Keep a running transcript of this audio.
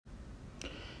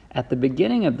At the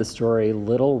beginning of the story,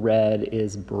 Little Red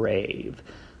is brave.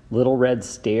 Little Red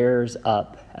stares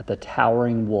up at the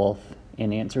towering wolf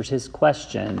and answers his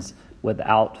questions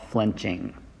without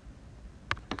flinching.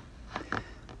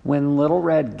 When Little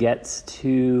Red gets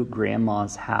to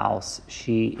Grandma's house,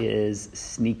 she is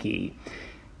sneaky.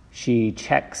 She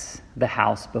checks the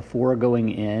house before going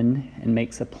in and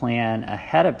makes a plan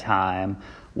ahead of time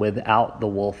without the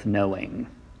wolf knowing.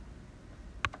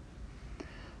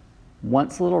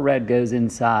 Once Little Red goes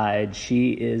inside,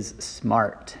 she is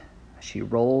smart. She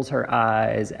rolls her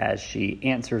eyes as she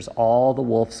answers all the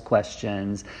wolf's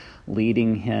questions,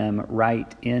 leading him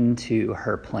right into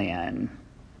her plan.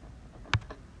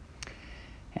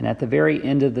 And at the very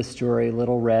end of the story,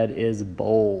 Little Red is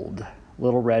bold.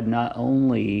 Little Red not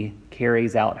only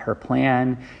carries out her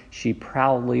plan, she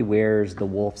proudly wears the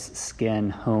wolf's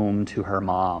skin home to her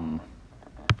mom.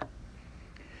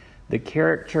 The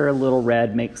character Little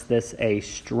Red makes this a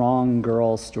strong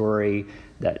girl story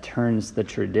that turns the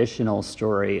traditional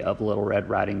story of Little Red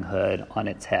Riding Hood on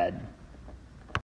its head.